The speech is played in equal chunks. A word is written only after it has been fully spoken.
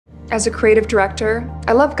As a creative director,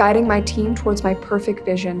 I love guiding my team towards my perfect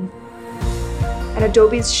vision. And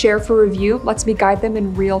Adobe's Share for Review lets me guide them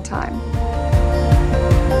in real time.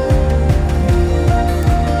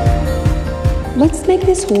 Let's make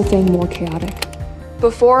this whole thing more chaotic.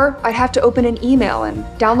 Before, I'd have to open an email and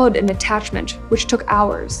download an attachment, which took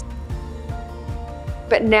hours.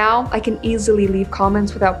 But now, I can easily leave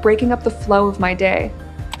comments without breaking up the flow of my day.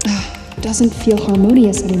 It doesn't feel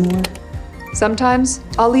harmonious anymore. Sometimes,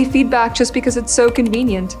 I'll leave feedback just because it's so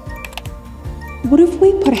convenient. What if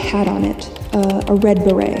we put a hat on it? A red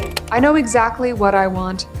beret? I know exactly what I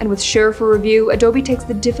want, and with Share for Review, Adobe takes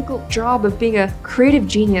the difficult job of being a creative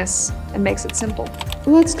genius and makes it simple.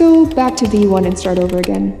 Let's go back to V1 and start over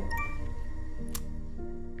again.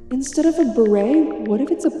 Instead of a beret, what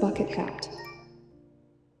if it's a bucket hat?